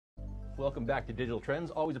Welcome back to Digital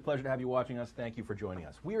Trends. Always a pleasure to have you watching us. Thank you for joining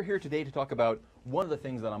us. We are here today to talk about one of the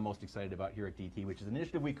things that I'm most excited about here at DT, which is an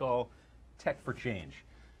initiative we call Tech for Change.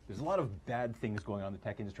 There's a lot of bad things going on in the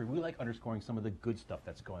tech industry. We like underscoring some of the good stuff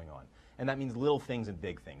that's going on. And that means little things and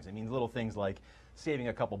big things. It means little things like saving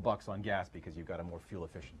a couple bucks on gas because you've got a more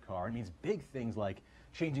fuel-efficient car. It means big things like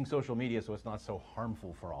changing social media so it's not so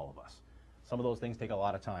harmful for all of us. Some of those things take a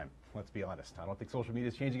lot of time, let's be honest. I don't think social media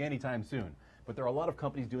is changing anytime soon. But there are a lot of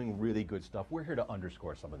companies doing really good stuff. We're here to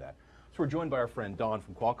underscore some of that. So we're joined by our friend Don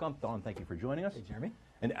from Qualcomm. Don, thank you for joining us. Hey, Jeremy.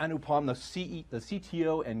 And Anupam, the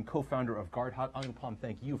CTO and co-founder of Guardhat. Anupam,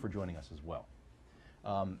 thank you for joining us as well.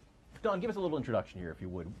 Don, give us a little introduction here, if you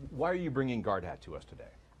would. Why are you bringing Guardhat to us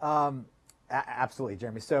today? Absolutely,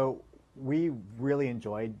 Jeremy. So we really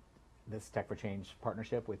enjoyed this Tech for Change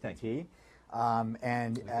partnership with DT.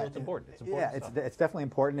 It's important. It's important. Yeah, it's definitely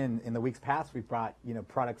important. In the weeks past, we've brought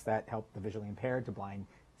products that help the visually impaired to blind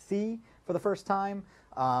see for the first time,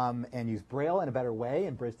 and use Braille in a better way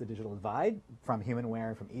and bridge the digital divide from HumanWare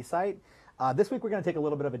and from eSight. This week, we're going to take a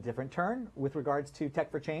little bit of a different turn with regards to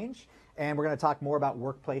Tech for Change, and we're going to talk more about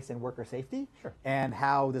workplace and worker safety, and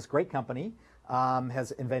how this great company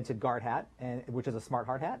has invented Guardhat, which is a smart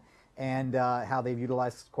hard hat, and how they've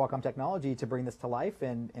utilized Qualcomm technology to bring this to life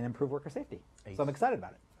and improve worker safety. So I'm excited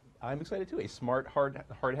about it. I'm excited too. A smart hard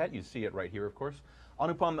hat. You see it right here, of course.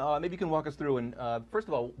 Anupam, maybe you can walk us through. And first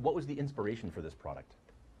of all, what was the inspiration for this product?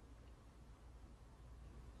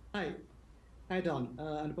 Hi, Don.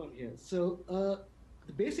 Anupam here. So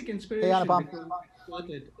the basic inspiration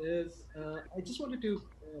is I just wanted to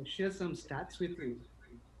share some stats with you.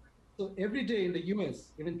 So every day in the US,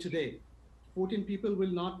 even today, 14 people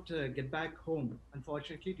will not get back home,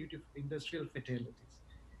 unfortunately, due to industrial fatalities.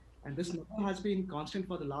 And this number has been constant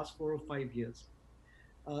for the last 4 or 5 years.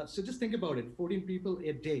 So just think about it, 14 people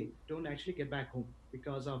a day don't actually get back home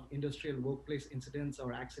because of industrial workplace incidents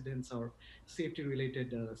or accidents or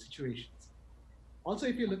safety-related situations. Also,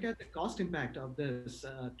 if you look at the cost impact of this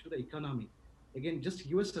to the economy, again, just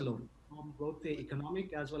US alone, from both the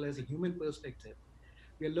economic as well as a human perspective,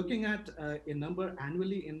 we are looking at a number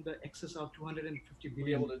annually in the excess of 250 billion. We'll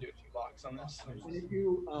be able to do a few blocks on this. And if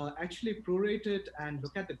you actually prorate it and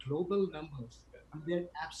look at the global numbers, they're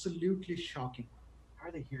absolutely shocking. How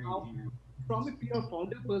are they hearing you? From a pure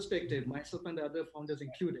founder perspective, myself and the other founders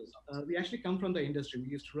included, we actually come from the industry. We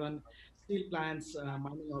used to run steel plants,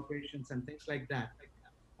 mining operations, and things like that.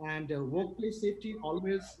 And workplace safety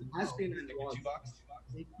always has been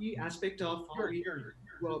a key aspect of how we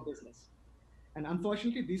do our business. And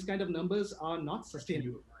unfortunately, these kind of numbers are not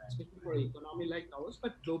sustainable, especially for an economy like ours,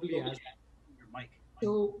 but globally as well.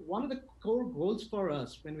 So one of the core goals for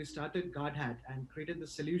us when we started Guardhat and created the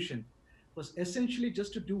solution was essentially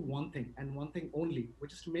just to do one thing and one thing only,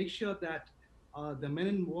 which is to make sure that the men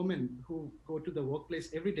and women who go to the workplace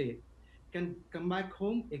every day can come back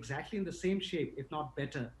home exactly in the same shape, if not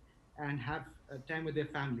better, and have time with their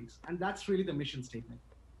families. And that's really the mission statement.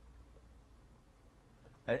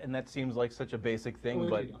 And that seems like such a basic thing,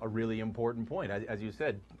 but a really important point. As you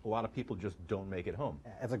said, a lot of people just don't make it home.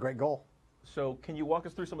 That's a great goal. So can you walk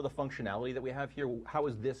us through some of the functionality that we have here? How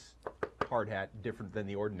is this hard hat different than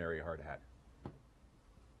the ordinary hard hat?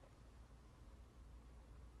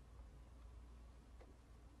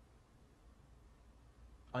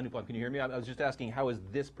 Anupam, can you hear me? I was just asking, how is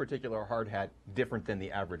this particular hard hat different than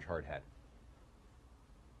the average hard hat?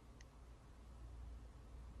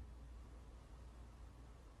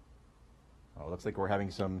 Oh, looks like we're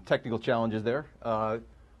having some technical challenges there.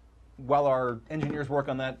 While our engineers work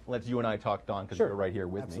on that, let's you and I talk, Don, because you're right here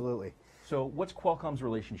with me. Absolutely. So what's Qualcomm's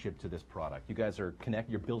relationship to this product? You guys are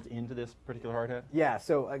you're built into this particular hard hat? Yeah,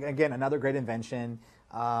 so again, another great invention,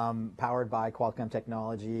 powered by Qualcomm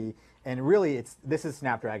technology. And really, this is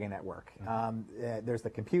Snapdragon at work. There's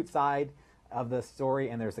the compute side of the story,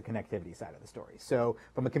 and there's the connectivity side of the story. So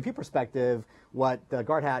from a compute perspective, what the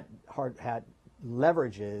Guardhat hard hat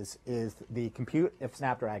leverages is the compute of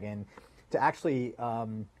Snapdragon to actually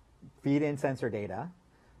feed in sensor data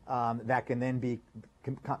that can then be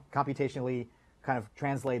computationally kind of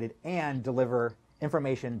translated and deliver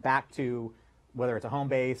information back to whether it's a home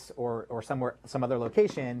base or some other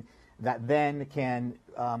location that then can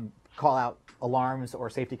call out alarms or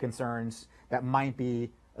safety concerns that might be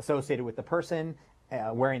associated with the person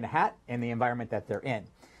wearing the hat and the environment that they're in.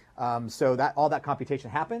 So that all that computation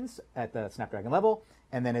happens at the Snapdragon level,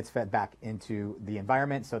 and then it's fed back into the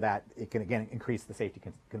environment so that it can, again, increase the safety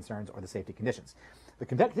concerns or the safety conditions. The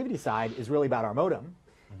connectivity side is really about our modem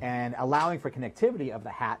and allowing for connectivity of the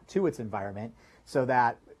hat to its environment so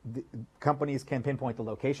that companies can pinpoint the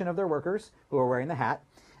location of their workers who are wearing the hat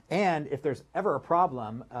And if there's ever a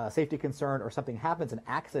problem, a safety concern, or something happens, an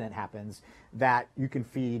accident happens, that you can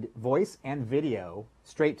feed voice and video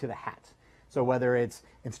straight to the hat. So whether it's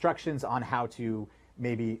instructions on how to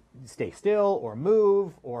maybe stay still or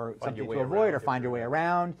move or something to avoid or find your way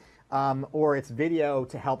around, or it's video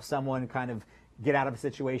to help someone kind of get out of a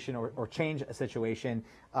situation or change a situation,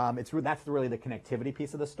 that's really the connectivity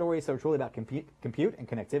piece of the story. So it's really about compute and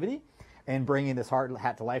connectivity, and bringing this hard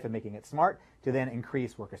hat to life and making it smart to then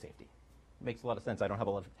increase worker safety. Makes a lot of sense. I don't have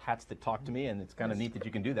a lot of hats that talk to me, and it's kind of neat that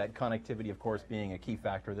you can do that. Connectivity, of course, being a key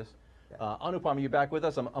factor of this. Anupam, are you back with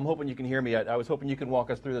us? I'm hoping you can hear me. I was hoping you can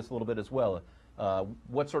walk us through this a little bit as well. Are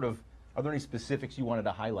there any specifics you wanted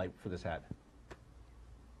to highlight for this hat?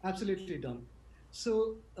 Absolutely, Don.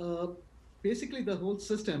 So basically, the whole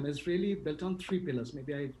system is really built on 3 pillars.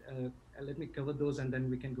 Maybe let me cover those, and then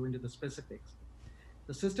we can go into the specifics.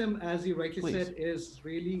 The system, as you rightly said, is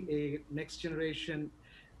really a next generation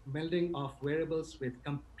melding of wearables with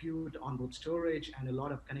compute, onboard storage, and a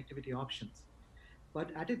lot of connectivity options. But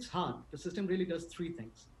at its heart, the system really does 3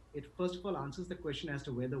 things. It first of all answers the question as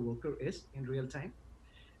to where the worker is in real time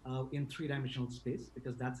in 3-dimensional space,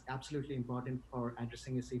 because that's absolutely important for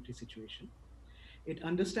addressing a safety situation. It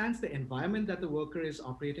understands the environment that the worker is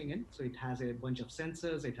operating in. So it has a bunch of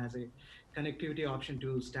sensors. It has a connectivity option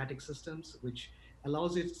to static systems, which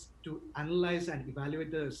allows it to analyze and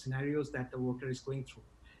evaluate the scenarios that the worker is going through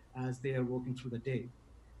as they are working through the day.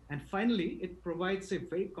 And finally, it provides a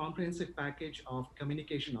very comprehensive package of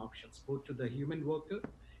communication options, both to the human worker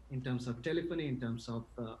in terms of telephony, in terms of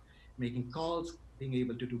making calls, being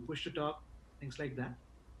able to do push-to-talk, things like that.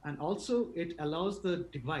 And also, it allows the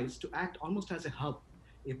device to act almost as a hub,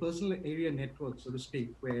 a personal area network, so to speak,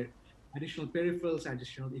 where additional peripherals,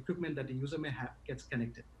 additional equipment that the user may have gets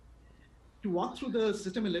connected. To walk through the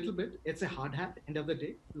system a little bit, it's a hard hat, end of the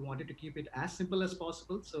day. We wanted to keep it as simple as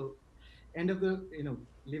possible. So end of the,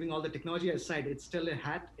 leaving all the technology aside, it's still a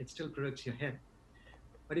hat, it still protects your head.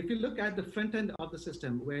 But if you look at the front end of the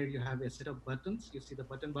system, where you have a set of buttons, you see the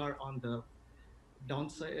button bar on the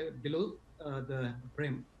downside, below the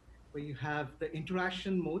brim, where you have the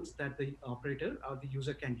interaction modes that the operator or the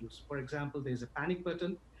user can use. For example, there's a panic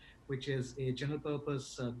button, which is a general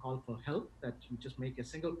purpose call for help that you just make a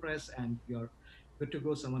single press and you're good to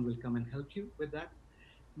go. Someone will come and help you with that.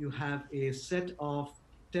 You have a set of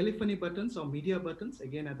telephony buttons or media buttons,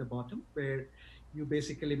 again at the bottom, where you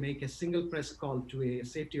basically make a single press call to a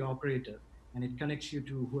safety operator, and it connects you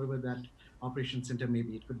to whoever that operation center may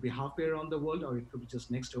be. It could be halfway around the world, or it could be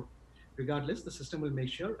just next door. Regardless, the system will make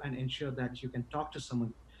sure and ensure that you can talk to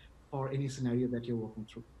someone for any scenario that you're working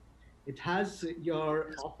through. It has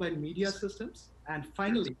your offline media systems, and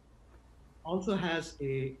finally, also has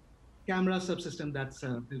a camera subsystem that's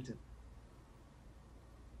built in.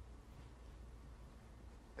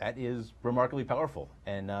 That is remarkably powerful,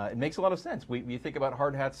 and it makes a lot of sense. We think about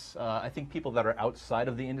hard hats. I think people that are outside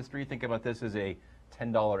of the industry think about this as a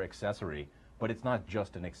 $10 accessory, but it's not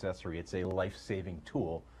just an accessory. It's a life-saving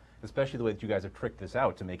tool, especially the way that you guys have tricked this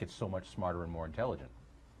out to make it so much smarter and more intelligent.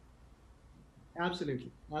 Absolutely,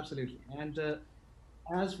 absolutely. And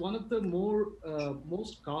as one of the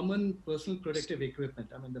most common personal protective equipment,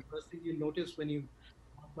 I mean, the first thing you notice when you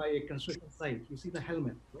walk by a construction site, you see the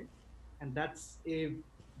helmet, right? And that's a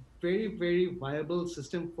very, very viable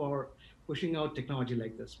system for pushing out technology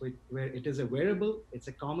like this, where it is a wearable, it's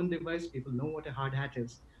a common device, people know what a hard hat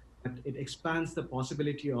is, but it expands the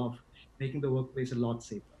possibility of making the workplace a lot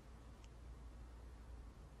safer.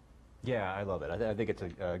 Yeah, I love it. I think it's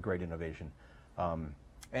a great innovation.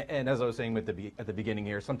 And as I was saying at the beginning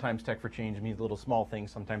here, sometimes tech for change means little small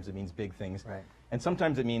things, sometimes it means big things, right. And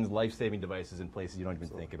sometimes it means life-saving devices in places you don't even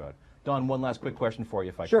think about. Don, one last quick question for you,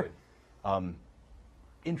 if I could.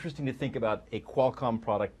 Interesting to think about a Qualcomm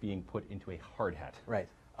product being put into a hard hat. Right.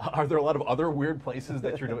 Are there a lot of other weird places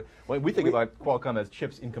that you're doing? Well, we think about Qualcomm as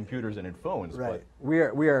chips in computers and in phones. Right.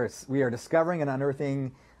 But We are discovering and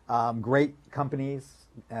unearthing great companies,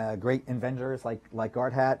 great inventors like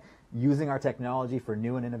Guardhat, using our technology for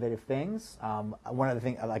new and innovative things. One of the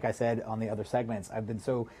things, like I said on the other segments, I've been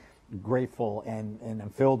so grateful and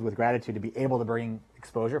I'm filled with gratitude to be able to bring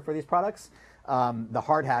exposure for these products. The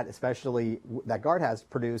hard hat, especially that Guard has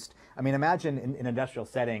produced. I mean, imagine in an industrial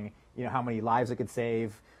setting, how many lives it could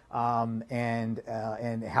save, and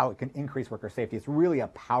how it can increase worker safety. It's really a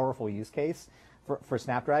powerful use case for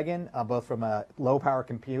Snapdragon, both from a low power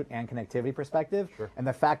compute and connectivity perspective. Sure. And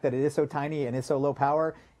the fact that it is so tiny and is so low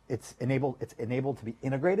power, it's enabled to be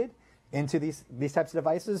integrated into these types of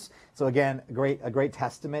devices. So again, a great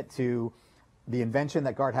testament to the invention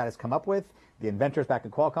that Guardhat has come up with, the inventors back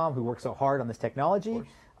at Qualcomm who worked so hard on this technology,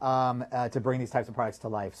 to bring these types of products to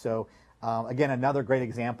life. So again, another great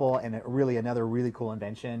example and really another really cool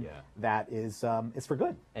invention that is for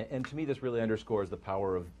good. And to me, this really underscores the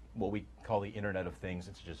power of what we call the Internet of Things.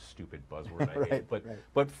 It's just a stupid buzzword, I hate it.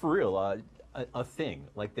 But for real, a thing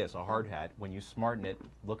like this, a hard hat, when you smarten it,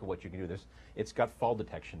 look at what you can do. It's got fall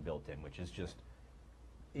detection built in, which is just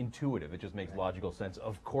intuitive. It just makes logical sense.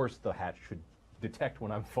 Of course, the hat should detect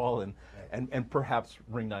when I'm falling, and perhaps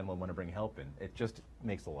ring 911 to bring help in. It just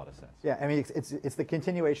makes a lot of sense. Yeah, I mean, it's the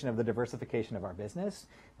continuation of the diversification of our business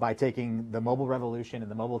by taking the mobile revolution and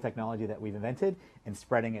the mobile technology that we've invented and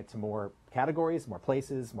spreading it to more categories, more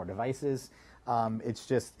places, more devices. It's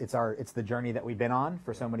the journey that we've been on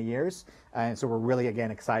for so many years, and so we're really again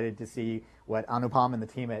excited to see what Anupam and the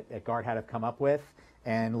team at Guardhat have come up with,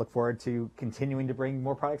 and look forward to continuing to bring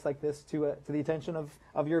more products like this to the attention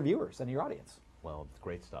of your viewers and your audience. Well, it's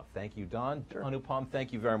great stuff. Thank you, Don. Sure. Anupam,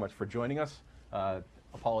 thank you very much for joining us.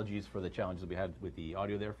 Apologies for the challenges we had with the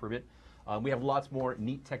audio there for a bit. We have lots more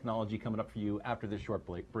neat technology coming up for you after this short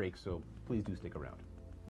break, so please do stick around.